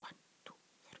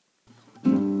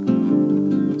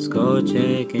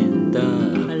Skoczek in the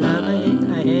I love it,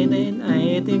 I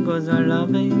hate it, cause I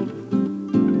love it.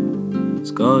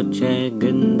 Skoczek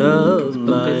in the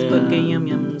Spooky, spooky, yum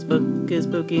yum, spooky,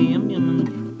 spooky, yum yum.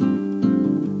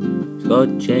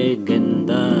 Skoczek in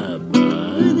the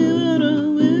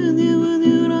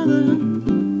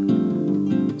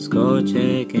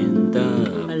Skoczek in the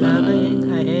I love it,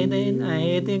 I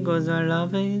hate it, cause I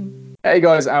love it. Hey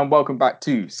guys, and welcome back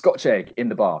to Scotch Egg in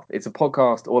the Bath. It's a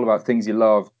podcast all about things you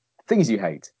love, things you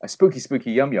hate, a spooky,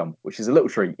 spooky yum yum, which is a little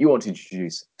treat you want to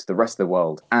introduce to the rest of the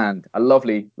world, and a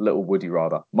lovely little woody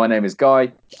rather. My name is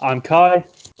Guy. I'm Kai.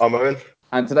 I'm Owen.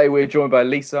 And today we're joined by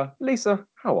Lisa. Lisa,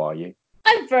 how are you?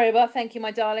 I'm very well, thank you,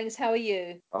 my darlings. How are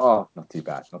you? Oh, not too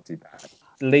bad, not too bad.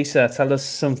 Lisa, tell us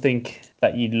something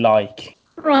that you like.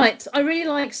 Right, I really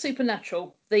like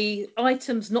Supernatural. The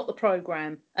items, not the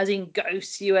program, as in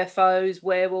ghosts, UFOs,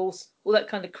 werewolves, all that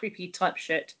kind of creepy type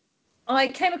shit. I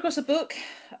came across a book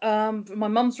from my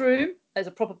mum's room. It's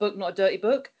a proper book, not a dirty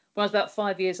book, when I was about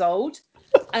 5 years old.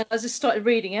 And I just started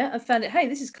reading it and found it, hey,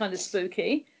 this is kind of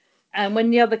spooky. And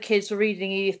when the other kids were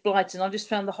reading Edith Blyton, I just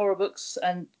found the horror books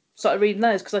and started reading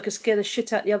those because I could scare the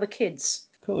shit out of the other kids.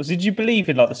 Cool. Did you believe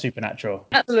in like the supernatural?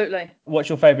 Absolutely. What's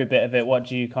your favourite bit of it? What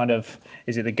do you kind of?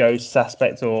 Is it the ghosts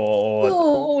aspect or... Oh,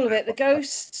 all of it. The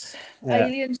ghosts, Yeah.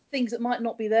 aliens, things that might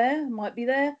not be there, might be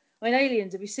there. I mean,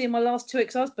 aliens. Have you seen my last two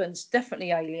ex-husbands?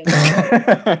 Definitely aliens.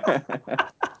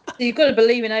 You've got to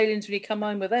believe in aliens when you come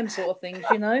home with them sort of things,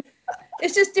 you know.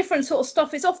 It's just different sort of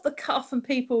stuff. It's off the cuff, and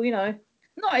people, you know,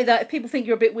 not only that, if people think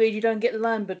you're a bit weird, you don't get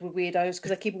landed with weirdos because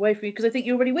they keep away from you because they think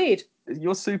you're really weird.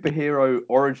 Your superhero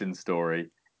origin story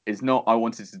is not I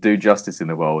wanted to do justice in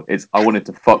the world, it's I wanted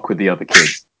to fuck with the other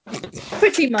kids.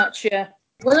 Pretty much, yeah.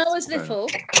 When I was little,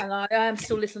 and I am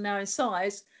still little now in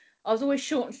size, I was always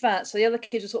short and fat, so the other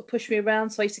kids would sort of push me around,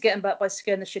 so I used to get them back by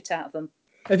scaring the shit out of them.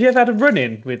 Have you ever had a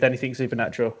run-in with anything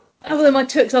supernatural? Other than my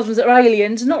two ex-husbands that are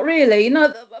aliens, not really. You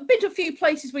know, I've been to a few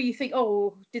places where you think,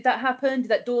 oh, did that happen? Did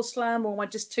that door slam? Or am I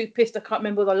just too pissed? I can't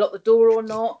remember whether I locked the door or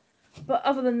not. But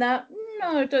other than that,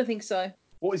 no, I don't think so.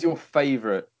 What is your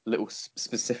favourite little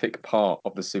specific part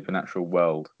of the supernatural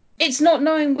world? It's not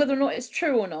knowing whether or not it's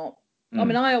true or not. I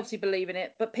mean, I obviously believe in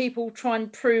it, but people try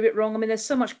and prove it wrong. I mean, there's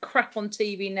so much crap on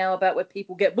TV now about where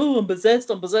people get, oh, I'm possessed,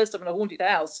 I'm in a haunted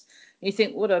house. And you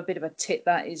think, what a bit of a tit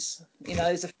that is. You know,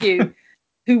 there's a few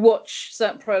who watch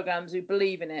certain programs who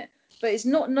believe in it, but it's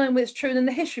not knowing whether it's true and then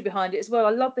the history behind it as well.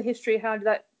 I love the history of how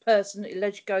that person,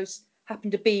 alleged ghost,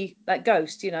 happened to be that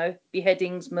ghost, you know,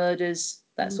 beheadings, murders,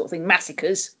 that sort of thing,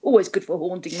 massacres. Always good for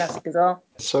haunting, massacres are.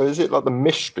 So is it like the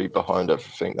mystery behind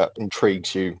everything that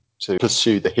intrigues you to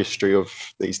pursue the history of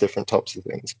these different types of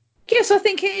things? Yes, I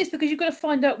think it is, because you've got to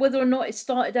find out whether or not it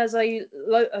started as a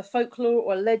folklore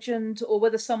or a legend, or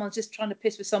whether someone's just trying to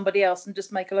piss with somebody else and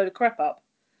just make a load of crap up.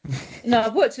 No,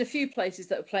 I've worked in a few places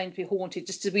that are claimed to be haunted,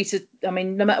 just to be, I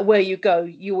mean, no matter where you go,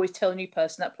 you always tell a new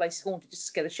person that place is haunted just to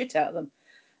scare the shit out of them.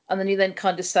 And then you then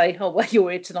kind of say, oh, well,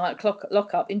 you're here tonight,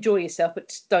 lock up, enjoy yourself, but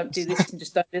just don't do this and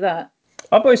just don't do that.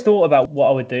 I've always thought about what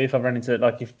I would do if I ran into,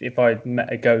 like, if I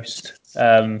met a ghost.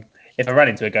 If I ran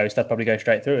into a ghost, I'd probably go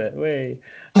straight through it.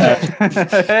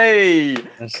 Hey,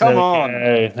 come on.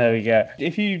 There we go.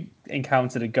 If you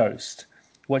encountered a ghost,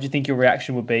 what do you think your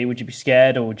reaction would be? Would you be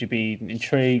scared, or would you be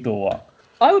intrigued, or what?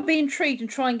 I would be intrigued and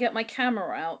try and get my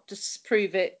camera out just to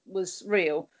prove it was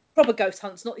real. Proper ghost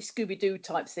hunts, not the Scooby-Doo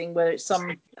type thing where it's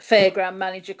some fairground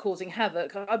manager causing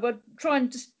havoc. I would try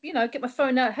and just, you know, get my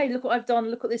phone out. Hey, look what I've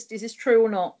done. Look at this. Is this true or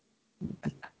not?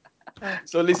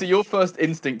 So, Lisa, your first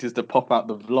instinct is to pop out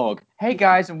the vlog. Hey,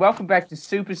 guys, and welcome back to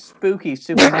Super Spooky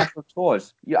Supernatural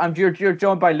Tours. You're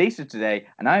joined by Lisa today,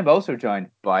 and I'm also joined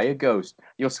by a ghost.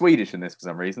 You're Swedish in this for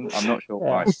some reason. I'm not sure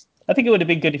why. I think it would have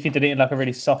been good if you did it in like a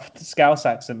really soft Scouse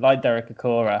accent, like Derek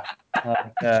Acora.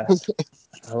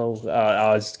 Hello.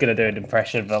 I was going to do an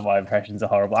impression, but my impressions are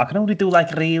horrible. I can only do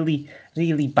like really,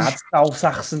 really bad Scouse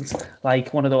accents.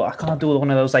 Like one of those. I can't do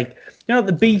one of those, like, you know,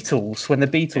 the Beatles, when the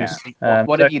Beatles. Yeah.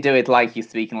 What if you do it like you're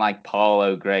speaking like Paul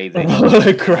O'Grady?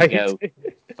 Great.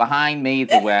 Behind me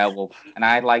is a werewolf, and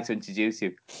I'd like to introduce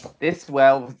you. This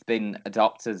werewolf has been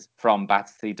adopted from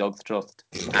Battersea Dogs Trust,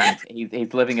 and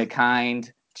he's living a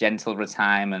kind, gentle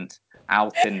retirement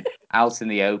out in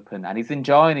the open, and he's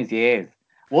enjoying his years.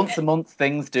 Once a month,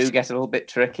 things do get a little bit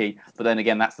tricky, but then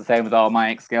again, that's the same with all my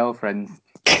ex-girlfriends.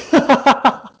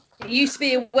 He used to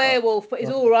be a werewolf, but he's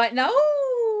all right now.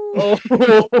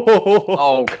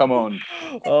 Oh, come on.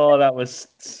 Oh, that was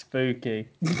spooky.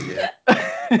 Yeah.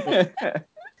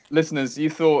 Listeners, you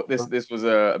thought this was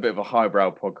a bit of a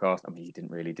highbrow podcast. I mean, you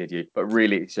didn't really, did you? But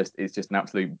really, it's just an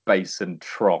absolute base and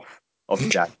trough of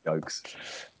dad jokes.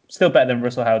 Still better than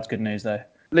Russell Howard's Good News, though.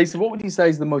 Lisa, what would you say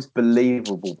is the most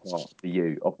believable part for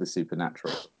you of the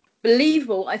supernatural?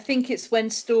 Believable, I think it's when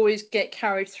stories get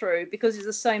carried through because it's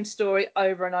the same story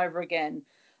over and over again.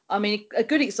 I mean, a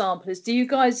good example is, do you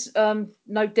guys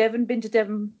know Devon? Been to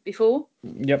Devon before?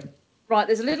 Yep. Right,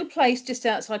 there's a little place just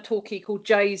outside Torquay called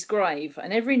Jay's Grave,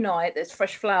 and every night there's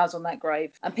fresh flowers on that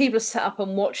grave, and people have sat up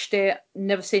and watched it,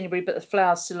 never seen anybody, but the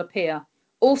flowers still appear.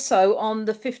 Also, on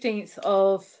the 15th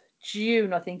of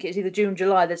June, I think it's either June or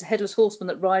July, there's a headless horseman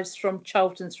that rides from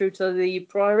Charlton through to the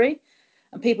Priory,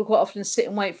 and people quite often sit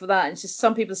and wait for that. And it's just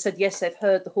some people have said yes, they've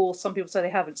heard the horse, some people say they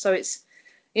haven't. So it's,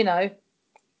 you know,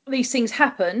 these things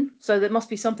happen, so there must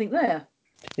be something there.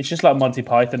 It's just like Monty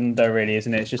Python, though, really,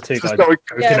 isn't it? It's just two guys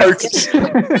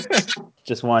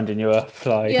just winding you up.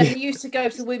 Like... Yeah, and you used to go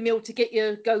to the windmill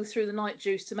to go through the night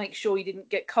juice to make sure you didn't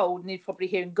get cold, and you're probably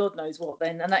hearing God knows what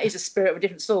then. And that is a spirit of a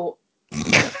different sort.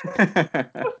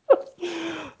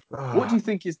 What do you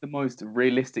think is the most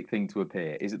realistic thing to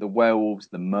appear? Is it the werewolves,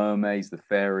 the mermaids, the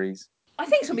fairies? I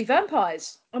think it's going to be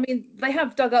vampires. I mean, they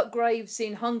have dug up graves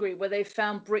in Hungary where they've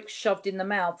found bricks shoved in the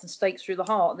mouth and stakes through the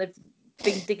heart. And they've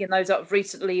been digging those up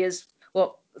recently as,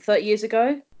 30 years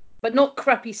ago? But not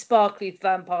crappy, sparkly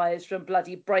vampires from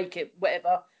bloody Break It,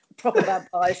 whatever. Proper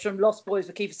vampires from Lost Boys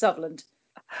with Kiefer Sutherland.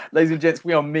 Ladies and gents,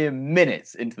 we are mere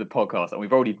minutes into the podcast and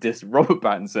we've already dissed Robert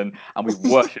Pattinson and we've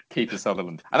worshipped Kiefer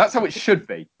Sutherland. And that's how it should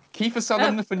be. Kiefer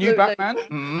Sutherland for new Batman?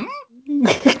 Mm?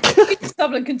 Kiefer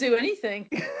Sutherland can do anything.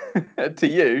 To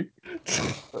you?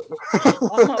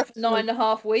 I'm up for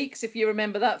 9.5 weeks, if you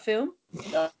remember that film.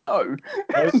 No. No,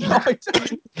 I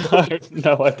don't.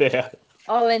 No idea.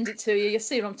 I'll lend it to you. You'll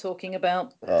see what I'm talking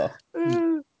about. I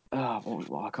can't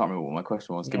remember what my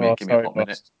question was. Give me a hot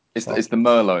minute. It's the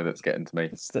Merlot that's getting to me.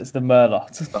 It's the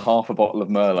Merlot. The half a bottle of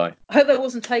Merlot. I hope that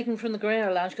wasn't taken from the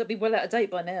Granello Lounge. Got to be well out of date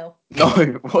by now. No,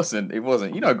 it wasn't. You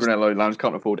know, Granello Lounge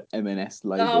can't afford M&S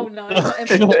label. Oh no,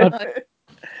 not M&S.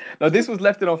 No, this was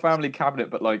left in our family cabinet,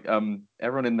 but like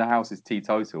everyone in the house is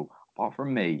teetotal, apart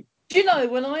from me. Do you know,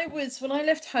 when I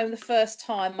left home the first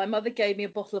time, my mother gave me a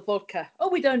bottle of vodka. Oh,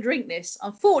 we don't drink this.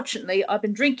 Unfortunately, I've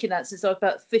been drinking that since I was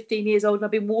about 15 years old, and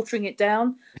I've been watering it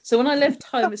down. So when I left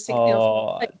home at 16, I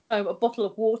was taking home a bottle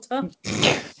of water.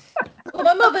 Well,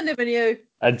 my mother never knew.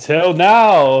 Until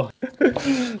now.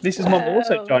 Lisa's mum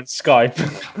also joined Skype.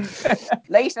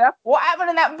 Lisa, what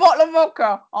happened in that bottle of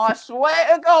vodka? I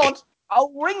swear to God,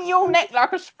 I'll wring your neck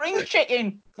like a spring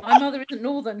chicken. My mother isn't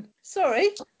northern. Sorry.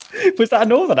 Was that a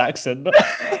northern accent?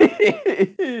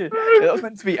 It was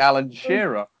meant to be Alan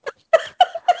Shearer.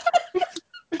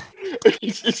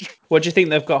 What do you think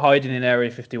they've got hiding in Area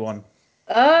 51?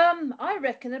 I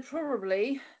reckon they're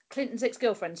probably Clinton's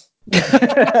ex-girlfriends.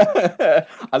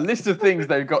 A list of things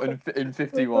they've got in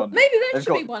 51. Maybe there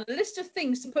should be one. A list of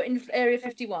things to put in Area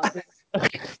 51.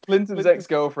 Clinton's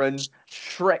ex-girlfriend,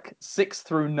 Shrek 6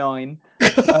 through 9.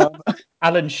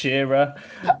 Alan Shearer.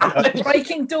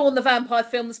 Breaking Dawn, the vampire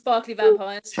film, the sparkly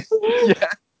vampires. Yeah.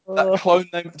 That clone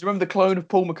name. Do you remember the clone of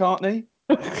Paul McCartney?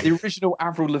 The original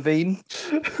Avril Lavigne.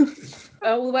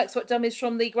 All the waxwork dummies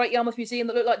from the Great Yarmouth Museum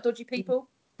that look like dodgy people.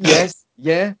 Yes,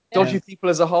 yeah. Dodgy people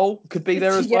as a whole could be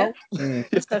there as well.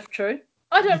 That's true.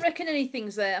 I don't reckon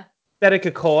anything's there. Derek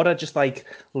Accorda just like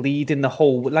leading the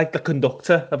whole, like the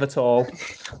conductor of it all.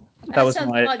 That sounds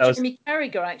like Jimmy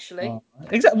Carragher, actually. Oh.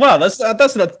 Exactly. Well,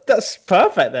 that's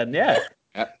perfect then. Yeah.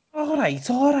 All right,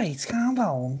 calm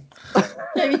down.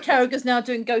 Jamie Carragher's now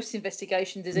doing ghost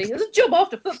investigations, is he? There's a job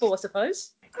after football, I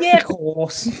suppose. Yeah, of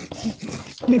course.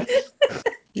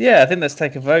 Yeah, I think let's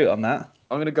take a vote on that.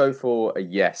 I'm going to go for a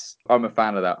yes. I'm a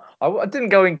fan of that. I didn't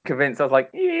go in convinced. I was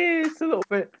like, yeah, it's a little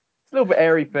bit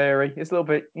airy fairy. It's a little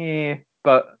bit, yeah.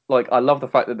 But like, I love the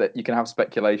fact that you can have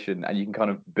speculation and you can kind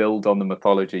of build on the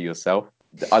mythology yourself.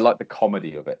 I like the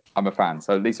comedy of it. I'm a fan.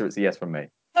 So Lisa, it's a yes from me.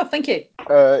 Oh, thank you.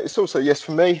 It's also a yes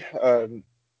for me.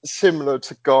 Similar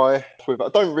to Guy, I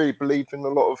don't really believe in a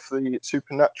lot of the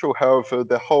supernatural. However,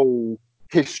 the whole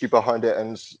history behind it,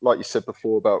 and like you said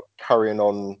before about carrying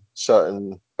on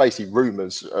certain basically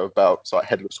rumours about like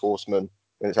Headless Horseman,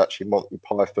 when it's actually Monty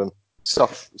Python.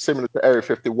 Stuff similar to Area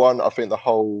 51. I think the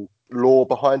whole lore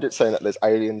behind it, saying that there's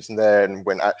aliens in there, and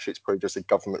when actually it's probably just a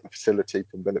government facility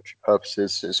for military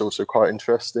purposes, is also quite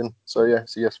interesting. So yeah,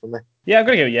 it's a yes for me. Yeah, I'm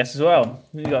gonna go yes as well.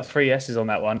 You got 3 yeses on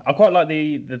that one. I quite like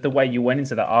the way you went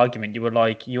into that argument. You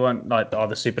weren't like,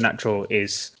 the supernatural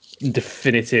is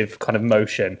definitive kind of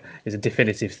motion, is a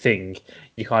definitive thing.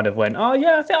 You kind of went, oh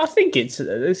yeah, I think it's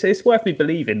worth me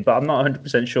believing, but I'm not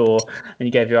 100% sure. And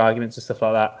you gave your arguments and stuff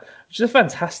like that, which is a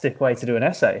fantastic way to do an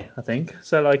essay, I think.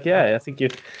 So like, yeah, I think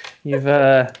you've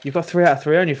got 3 out of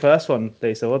 3 on your first one,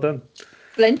 Lisa. Well done.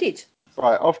 Splendid.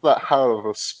 Right, after that hell of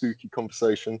a spooky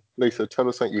conversation, Lisa, tell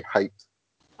us something you hate.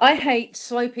 I hate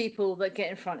slow people that get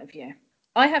in front of you.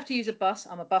 I have to use a bus.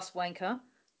 I'm a bus wanker.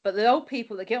 But the old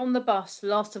people that get on the bus,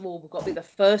 last of all, have got to be the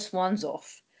first ones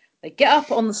off. They get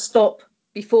up on the stop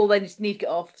before they need to get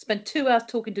off, spend 2 hours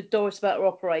talking to Doris about her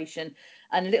operation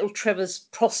and little Trevor's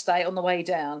prostate on the way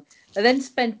down. They then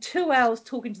spend 2 hours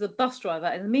talking to the bus driver.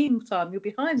 In the meantime, you're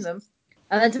behind them.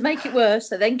 And then to make it worse,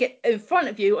 they then get in front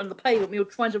of you on the pavement. You're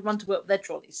trying to run to work with their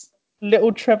trolleys.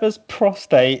 Little Trevor's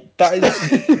prostate. That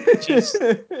is just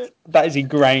that is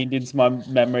ingrained into my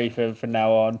memory for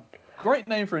now on. Great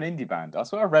name for an indie band. I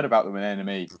swear I read about them in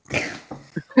NME.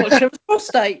 What, Trevor's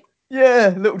prostate?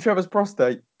 Yeah, Little Trevor's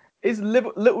prostate. Is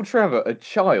Little Trevor a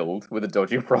child with a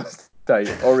dodgy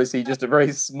prostate, or is he just a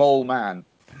very small man?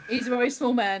 He's a very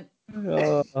small man.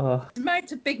 Oh. He's married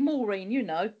to Big Maureen, you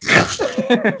know.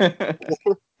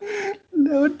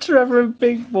 Little Trevor and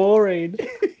Big Maureen.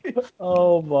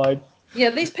 Oh my. Yeah,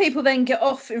 these people then get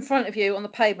off in front of you on the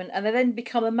pavement and they then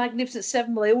become a magnificent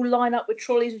seven where they all line up with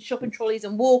trolleys and shopping trolleys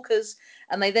and walkers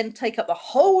and they then take up the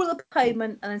whole of the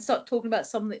pavement and then start talking about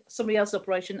somebody else's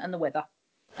operation and the weather.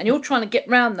 And you're trying to get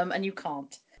round them and you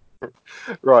can't.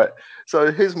 Right, so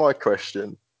here's my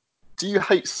question. Do you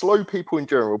hate slow people in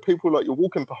general? People like you're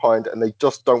walking behind and they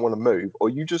just don't want to move? Or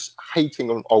are you just hating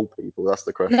on old people? That's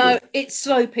the question. No, it's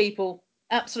slow people.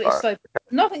 Absolutely slow.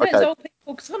 Nothing against old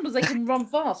people because sometimes they can run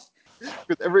fast.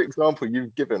 Because every example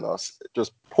you've given us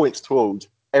just points towards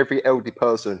every elderly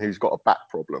person who's got a back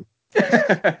problem.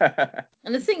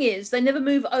 And the thing is, they never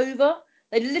move over.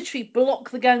 They literally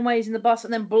block the gangways in the bus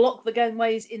and then block the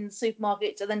gangways in the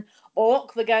supermarkets and then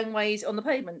block the gangways on the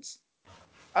pavements.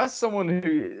 As someone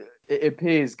who it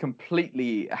appears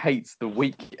completely hates the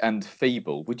weak and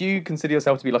feeble, would you consider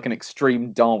yourself to be like an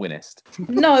extreme Darwinist?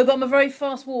 No, but I'm a very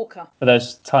fast walker. For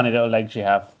those tiny little legs you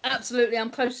have. Absolutely, I'm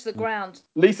close to the ground.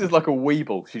 Lisa's like a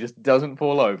weeble. She just doesn't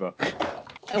fall over.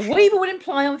 A weeble would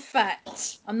imply I'm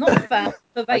fat. I'm not fat,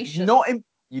 vivacious. You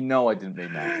know I didn't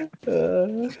mean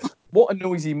that. What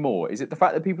annoys you more? Is it the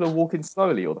fact that people are walking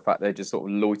slowly or the fact they're just sort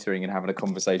of loitering and having a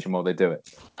conversation while they do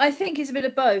it? I think it's a bit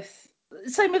of both.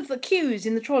 Same with the queues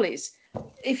in the trolleys.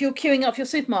 If you're queuing up your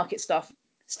supermarket stuff,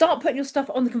 start putting your stuff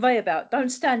on the conveyor belt. Don't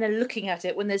stand there looking at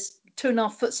it when there's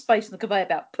 2.5 foot space on the conveyor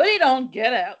belt. Put it on,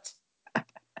 get out.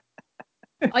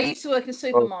 I used to work in a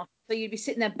supermarket, so you'd be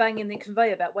sitting there banging the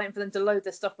conveyor belt, waiting for them to load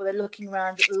their stuff while they're looking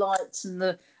around at the lights and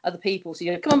the other people. So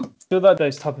you go, come on. I feel like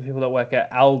those type of people that work at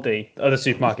Aldi, other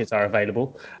supermarkets are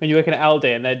available, and you're working at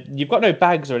Aldi and you've got no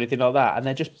bags or anything like that, and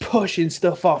they're just pushing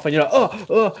stuff off, and you're like,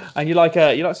 oh, and you're like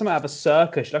something out of a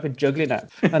circus, you're like a juggling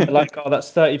act, and they're like, oh,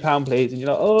 that's £30, please, and you're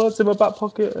like, oh, it's in my back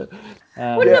pocket.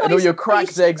 Yeah, and all your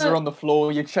cracked eggs are on the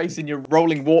floor. You're chasing your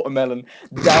rolling watermelon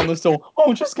down the store.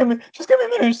 Oh, just give me a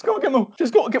minute. Just got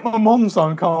to get my mom's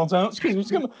phone cards out.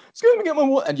 Excuse me, get my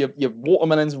water. And your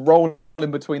watermelon's rolling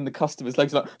between the customer's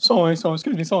legs. Like, sorry, excuse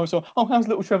me, sorry. Oh, how's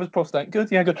little Trevor's prostate? Good,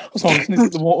 yeah, good. Oh, sorry, just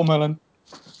need the watermelon.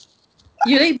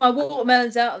 You leave my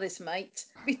watermelons out of this, mate.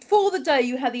 Before the day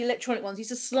you had the electronic ones, you used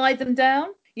to slide them down.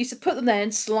 You used to put them there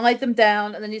and slide them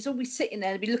down, and then you'd all be sitting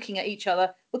there and be looking at each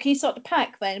other. Well, can you start to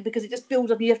pack then? Because it just builds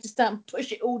up and you have to start and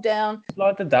push it all down.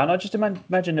 Slide them down. I just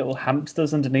imagine little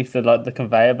hamsters underneath the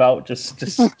conveyor belt just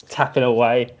tapping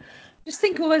away. Just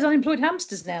think of all those unemployed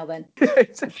hamsters now then.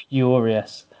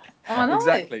 Furious. I know.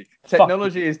 Exactly.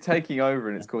 Technology is taking over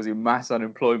and it's causing mass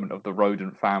unemployment of the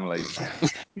rodent families.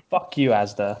 Fuck you,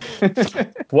 Asda.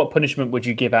 What punishment would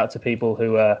you give out to people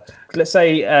who are, let's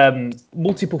say,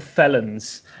 multiple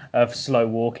felons of slow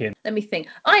walking? Let me think.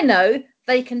 I know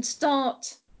they can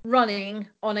start running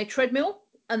on a treadmill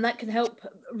and that can help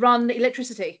run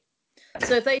electricity.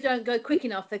 So if they don't go quick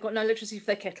enough, they've got no electricity for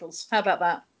their kettles. How about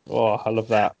that? Oh, I love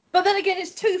that. But then again,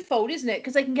 it's twofold, isn't it?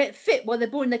 Because they can get fit while they're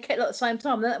boiling their kettle at the same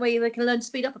time. That way they can learn to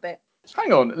speed up a bit.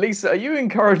 Hang on, Lisa, are you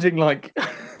encouraging like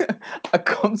a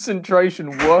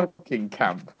concentration working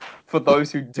camp for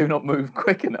those who do not move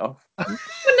quick enough? Well,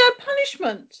 no,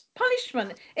 punishment.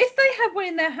 If they have one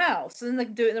in their house, then they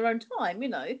can do it in their own time, you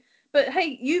know. But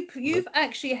hey, you've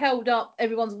actually held up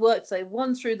everyone's work day.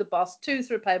 1 through the bus, 2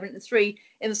 through pavement, and 3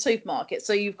 in the supermarket.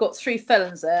 So you've got 3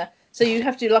 felons there. So you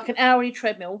have to do like an hourly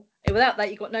treadmill. Without that,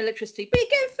 you've got no electricity. But you're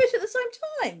getting fit at the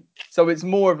same time. So it's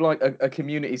more of like a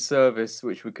community service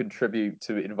which would contribute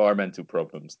to environmental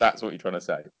problems. That's what you're trying to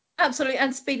say. Absolutely,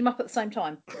 and speed them up at the same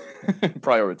time.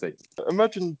 Priorities.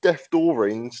 Imagine Deaf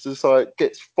Doreen just like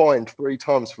gets fined 3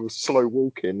 times for slow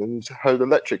walking, and her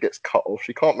electric gets cut off.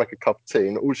 She can't make a cup of tea,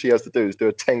 and all she has to do is do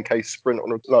a 10k sprint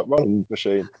on a running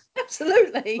machine.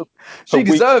 Absolutely. She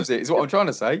deserves it, is what I'm trying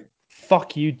to say.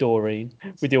 Fuck you, Doreen,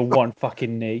 with your one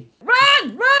fucking knee.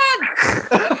 Run!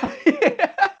 Yeah.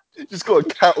 just got a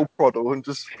cattle proddle and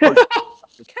just.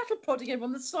 Cattle prodding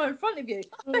everyone that's so in front of you.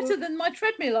 Better than my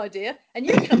treadmill idea. And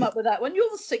you come up with that one. You're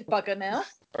the sick bugger now.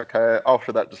 Okay,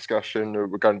 after that discussion, we're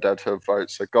going down to a vote.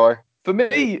 So, Guy. For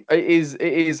me, it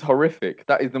is horrific.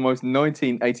 That is the most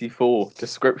 1984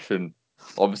 description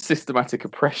of systematic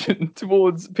oppression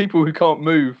towards people who can't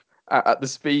move at the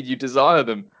speed you desire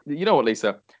them. You know what,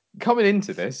 Lisa? Coming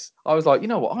into this, I was like, you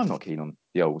know what? I'm not keen on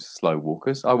the old slow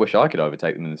walkers. I wish I could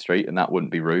overtake them in the street and that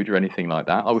wouldn't be rude or anything like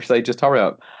that. I wish they'd just hurry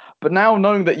up. But now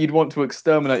knowing that you'd want to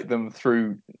exterminate them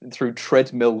through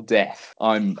treadmill death,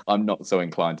 I'm not so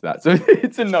inclined to that. So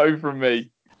it's a no from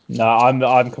me. No,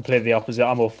 I'm completely the opposite.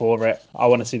 I'm all for it. I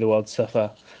want to see the world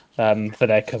suffer for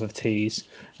their cup of teas.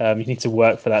 You need to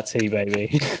work for that tea,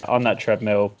 baby. On that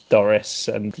treadmill, Doris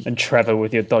and Trevor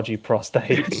with your dodgy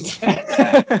prostate.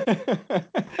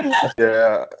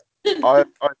 Yeah, I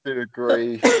do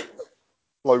agree.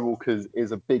 Slow walkers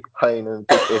is a big pain and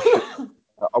a big issue.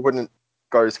 I wouldn't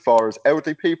go as far as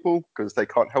elderly people because they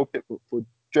can't help it, but for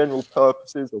general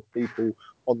purposes of people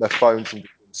on their phones and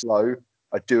slow,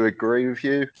 I do agree with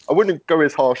you. I wouldn't go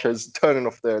as harsh as turning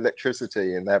off their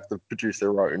electricity and they have to produce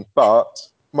their own, but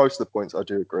most of the points I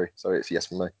do agree. So it's yes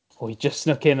for me. Oh, you just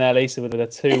snuck in there, Lisa, with a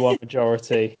 2-1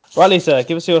 majority. Right, Lisa,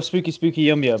 give us your spooky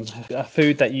yum yum. A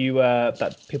food that you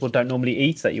that people don't normally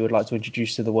eat that you would like to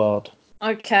introduce to the world.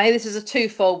 Okay, this is a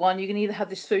twofold one. You can either have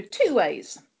this food two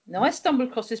ways. Now, I stumbled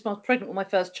across this when I was pregnant with my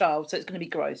first child, so it's going to be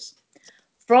gross.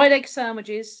 Fried egg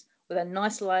sandwiches with a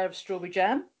nice layer of strawberry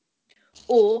jam,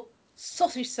 or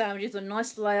sausage sandwiches with a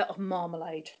nice layer of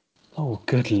marmalade. Oh,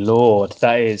 good lord,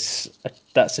 that's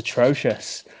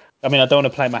atrocious. I mean, I don't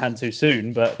want to play my hand too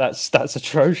soon, but that's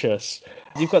atrocious.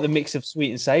 You've got the mix of sweet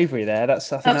and savoury there. I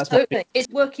think Absolutely. It's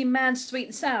working man's sweet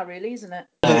and sour, really, isn't it?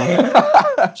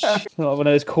 that's one of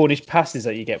those Cornish pasties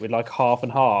that you get with like half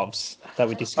and halves that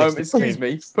we discussed. Excuse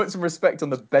me. Put some respect on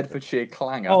the Bedfordshire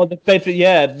clanger. Oh, the Bedford,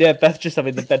 yeah. Beth just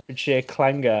having the Bedfordshire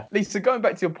clanger. Lisa, going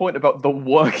back to your point about the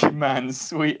working man's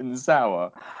sweet and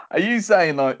sour, are you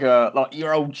saying like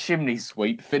your old chimney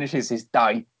sweep finishes his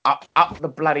day up the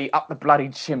bloody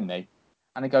chimney,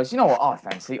 and he goes, you know what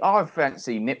I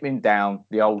fancy nipping down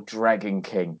the old Dragon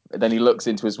King. And then he looks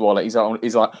into his wallet. He's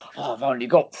like, oh, I've only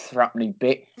got threepenny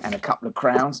bit and a couple of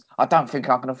crowns. I don't think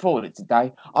I can afford it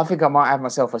today. I think I might have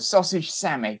myself a sausage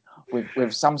sammy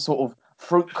with some sort of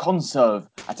fruit conserve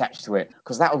attached to it,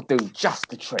 because that'll do just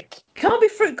the trick. Can't be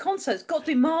fruit conserve. It's got to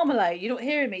be marmalade. You're not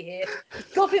hearing me here.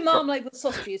 It's got to be marmalade with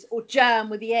sausages or jam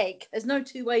with the egg. There's no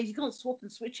two ways. You can't swap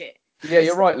and switch it. Yeah,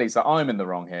 you're right, Lisa. I'm in the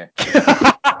wrong here.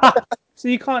 So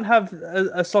you can't have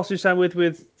a sausage sandwich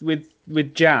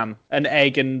with jam and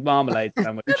egg and marmalade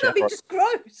sandwich. That'd be just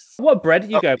gross. What bread do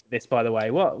you go with this, by the way?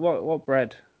 What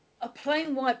bread? A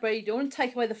plain white bread. You don't want to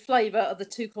take away the flavour of the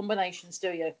two combinations,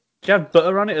 do you? Do you have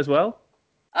butter on it as well?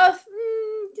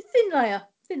 Thin layer.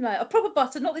 A proper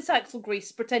butter, not this axle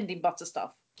grease pretending butter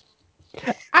stuff.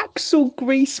 Axle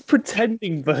grease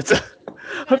pretending butter.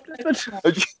 I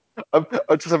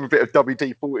just have a bit of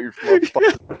WD-40 for my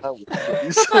butter sandwich,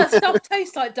 please. Some of that stuff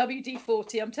tastes like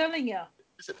WD-40, I'm telling you.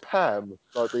 Is it Pam,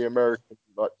 like the American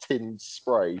tin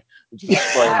spray? Just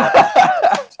spraying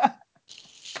that.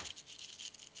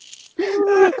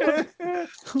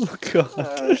 Oh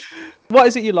god! What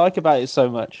is it you like about it so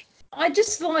much? I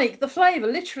just like the flavour,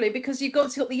 literally, because you've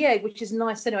got the egg, which is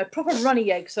nice anyway, proper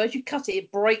runny egg. So as you cut it,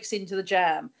 it breaks into the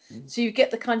jam. So you get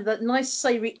the kind of that nice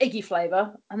savoury eggy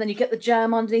flavour, and then you get the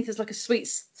jam underneath as like a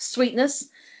sweetness.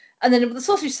 And then with the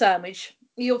sausage sandwich,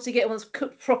 you obviously get one that's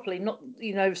cooked properly, not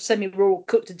semi-raw,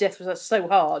 cooked to death, because that's so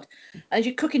hard. And as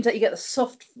you cook into it, you get the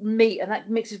soft meat, and that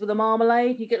mixes with the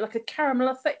marmalade. You get like a caramel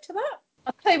effect to that.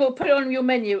 I'll tell you what, put it on your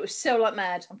menu. It will sell like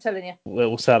mad. I'm telling you. It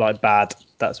will sell like bad.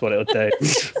 That's what it'll do.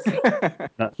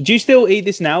 Do you still eat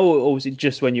this now, or was it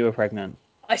just when you were pregnant?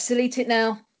 I still eat it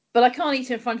now, but I can't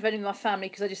eat it in front of any of my family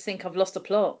because I just think I've lost a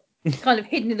plot. Kind of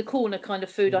hidden in the corner kind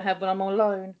of food I have when I'm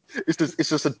alone. It's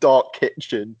just a dark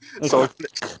kitchen. So I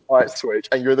flipped the light switch,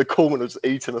 and you're in the corner just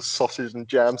eating a sausage and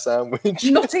jam sandwich.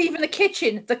 Not even the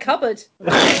kitchen, the cupboard.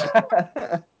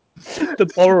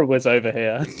 The borrower's over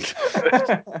here.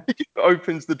 He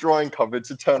opens the drying cupboard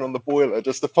to turn on the boiler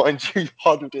just to find you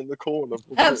huddled in the corner.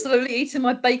 Absolutely, eating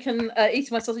my bacon,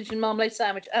 eating my sausage and marmalade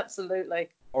sandwich. Absolutely.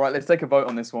 All right, let's take a vote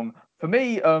on this one. For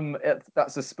me,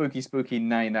 that's a spooky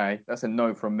nay. That's a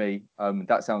no from me.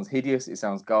 That sounds hideous. It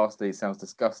sounds ghastly. It sounds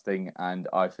disgusting, and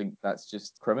I think that's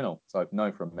just criminal. So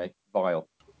no from me. Vile.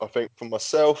 I think for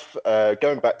myself,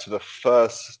 going back to the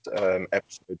first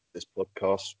episode of this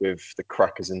podcast with the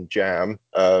crackers and jam,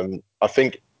 I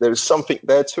think there was something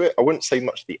there to it. I wouldn't say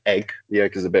much the egg. The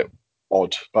egg is a bit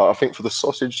odd, but I think for the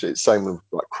sausage, it's same with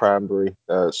like cranberry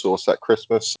sauce at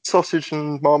Christmas. Sausage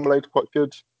and marmalade quite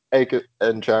good. Egg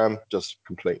and jam, just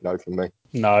complete no from me.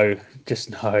 No, just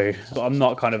no. I'm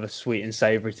not kind of a sweet and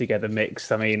savoury together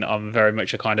mix. I mean, I'm very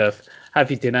much a kind of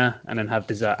have your dinner and then have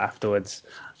dessert afterwards.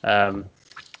 So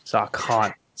I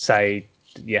can't say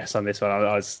yes on this one.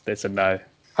 It's a no.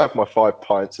 Have my 5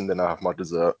 pints and then I have my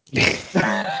dessert.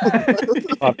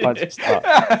 5 pints to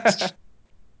start.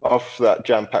 After that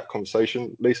jam-packed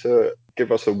conversation, Lisa,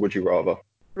 give us a would you rather.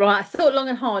 Right, I thought long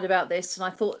and hard about this, and I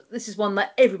thought this is one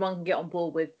that everyone can get on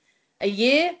board with. A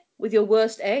year with your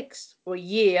worst ex, or a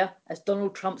year as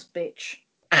Donald Trump's bitch?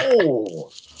 Oh.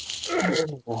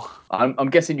 I'm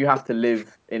guessing you have to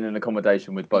live in an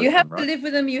accommodation with both You of have them, to right? live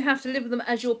with them. You have to live with them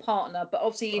as your partner. But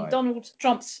obviously, in Right. Donald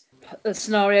Trump's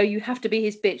scenario, you have to be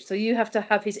his bitch. So you have to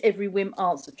have his every whim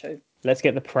answered to. Let's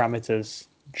get the parameters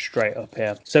straight up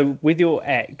here. So with your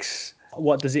ex,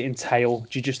 what does it entail?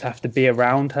 Do you just have to be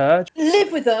around her?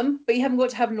 Live with them, but you haven't got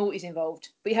to have naughties involved.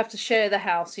 But you have to share the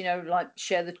house. You know, like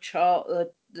share the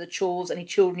chores, any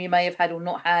children you may have had or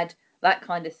not had, that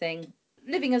kind of thing.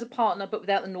 Living as a partner, but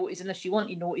without the naughties, unless you want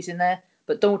your naughties in there.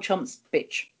 But Donald Trump's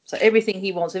bitch. So everything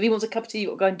he wants. If he wants a cup of tea,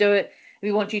 you've got to go and do it. If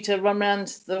he wants you to run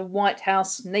around the White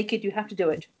House naked, you have to do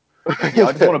it. Yeah,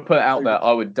 I just want to put out there,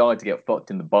 I would die to get fucked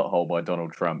in the butthole by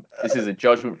Donald Trump. This is a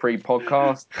judgment-free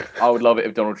podcast. I would love it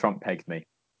if Donald Trump pegged me.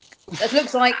 It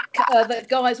looks like that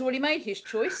guy's already made his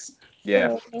choice.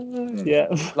 Yeah. Yeah.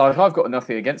 Like, I've got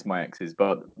nothing against my exes,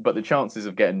 but the chances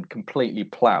of getting completely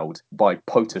ploughed by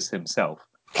POTUS himself,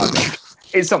 I mean,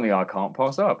 it's something I can't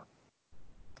pass up.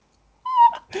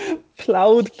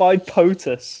 Ploughed by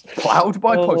POTUS. Ploughed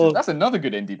by Oh. POTUS. That's another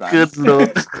good indie band. Good lord.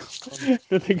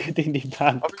 Another good indie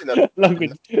band. I think that's, Along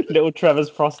with Little Trevor's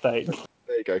prostate.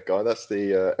 there you go, Guy. That's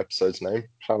the episode's name.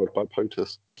 Powered by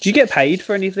POTUS. Do you get paid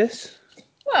for any of this?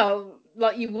 Well,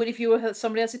 like you would if you were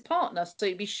somebody else's partner, so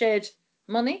it'd be shared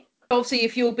money. Obviously,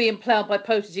 if you're being ploughed by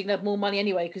POTUS, you can have more money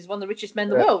anyway because he's one of the richest men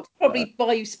in the Yeah. world. Probably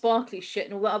buy you sparkly shit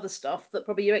and all that other stuff that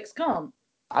probably your ex can't.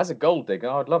 As a gold digger,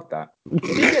 I'd love that.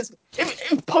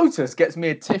 If POTUS gets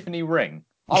me a Tiffany ring,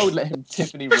 I would let him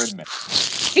Tiffany ring me.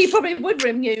 He probably would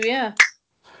rim you, yeah.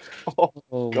 Oh,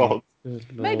 God. good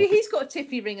lord. Maybe he's got a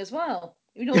Tiffany ring as well.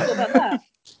 You know thought about that?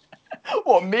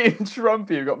 What, me and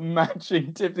Trumpy have got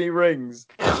matching Tiffany rings?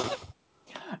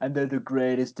 And they're the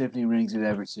greatest Tiffany rings you've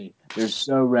ever seen. They're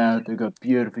so round, they've got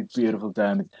beautiful, beautiful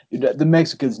diamonds. The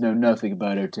Mexicans know nothing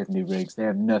about our Tiffany rings. They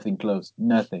have nothing close,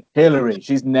 nothing. Hillary,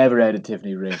 she's never had a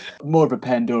Tiffany ring. More of a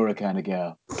Pandora kind of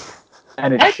gal.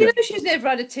 And How it's do you know she's never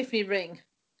had a Tiffany ring?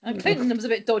 And Clinton was a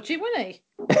bit dodgy, wasn't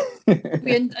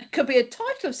he? Could be a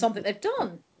title of something they've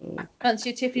done.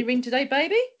 Fancy a Tiffany ring today,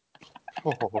 baby?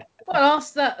 Well,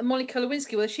 ask that Monica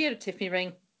Lewinsky whether she had a Tiffany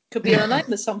ring. Could be her name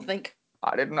or something.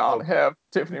 I did not have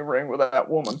Tiffany ring with that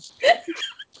woman.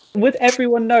 Would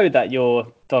everyone know that you're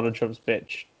Donald Trump's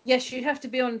bitch? Yes, you have to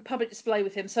be on public display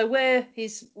with him. So where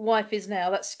his wife is now,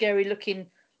 that scary looking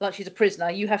like she's a prisoner,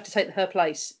 you have to take her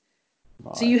place.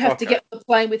 So you have to get on the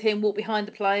plane with him, walk behind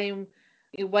the plane,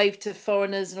 you wave to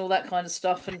foreigners and all that kind of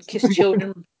stuff, and kiss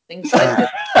children, things like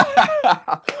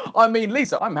that. I mean,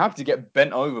 Lisa, I'm happy to get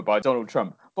bent over by Donald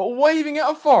Trump, but waving at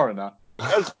a foreigner?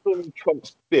 As Donald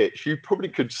Trump's bitch, you probably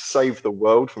could save the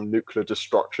world from nuclear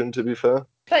destruction, to be fair.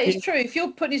 That is true. If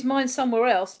you're putting his mind somewhere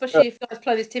else, especially if guys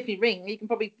play this Tiffany ring, you can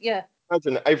probably, yeah.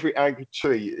 Imagine every angry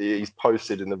tweet he's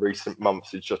posted in the recent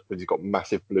months is just because he's got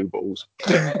massive blue balls.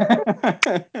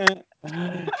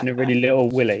 And a really little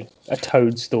willy, a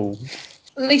toadstool.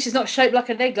 At least it's not shaped like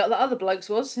an egg like the other bloke's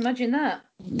was. Imagine that.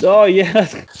 Oh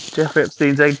yeah, Jeff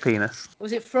Epstein's egg penis.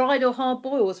 Was it fried or hard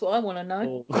boiled? Is what I want to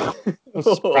know.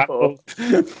 Scrappled.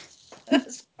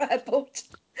 Scrappled.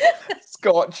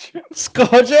 Scotch.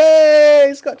 Scotch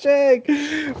egg! Scotch egg!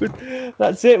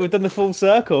 That's it, we've done the full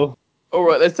circle. All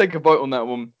right, let's take a vote on that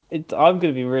one. I'm going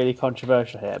to be really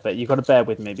controversial here, but you've got to bear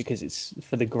with me because it's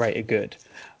for the greater good.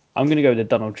 I'm going to go with the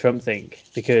Donald Trump thing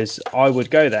because I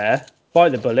would go there,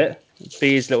 bite the bullet,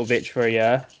 be his little bitch for a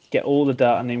year, get all the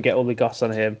dirt on him, get all the goss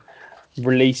on him,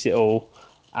 release it all,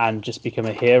 and just become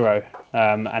a hero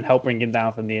and help bring him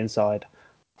down from the inside.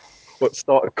 What,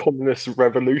 start a communist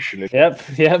revolution? Yep.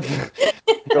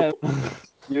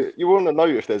 You want to know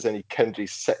if there's any Kennedy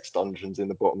sex dungeons in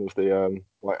the bottom of the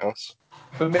White House?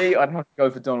 For me, I'd have to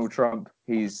go for Donald Trump.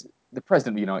 He's the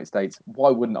president of the United States. Why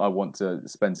wouldn't I want to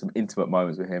spend some intimate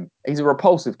moments with him? He's a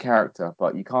repulsive character,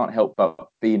 but you can't help but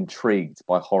be intrigued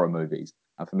by horror movies.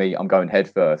 And for me, I'm going head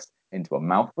first into a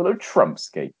mouthful of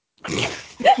Trumpski.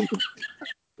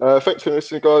 Thanks for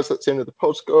listening, guys. That's the end of the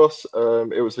podcast.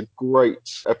 It was a great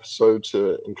episode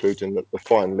to include in the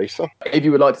final, Lisa. If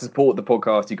you would like to support the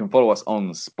podcast, you can follow us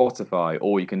on Spotify,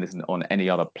 or you can listen on any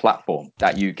other platform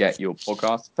that you get your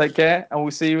podcast. Take care, and we'll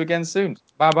see you again soon.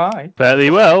 Bye-bye. Fairly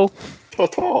well.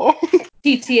 Ta-ta!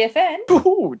 TTFN.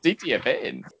 Ooh,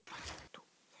 DTFN.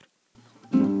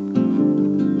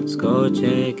 Scotch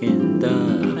egg and I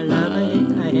dab. love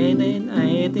it, I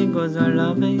hate it, cause I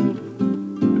love it.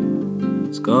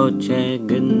 Scotch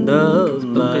egg and dab.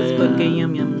 Spooky, spooky,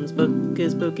 yum yum, spooky,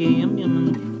 spooky, yum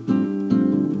yum.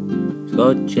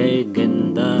 Scotch egg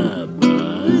and dab.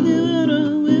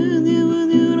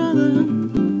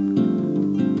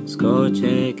 Scotch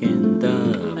egg and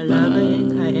dab. I love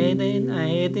it, I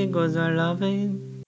hate it, cause I love it.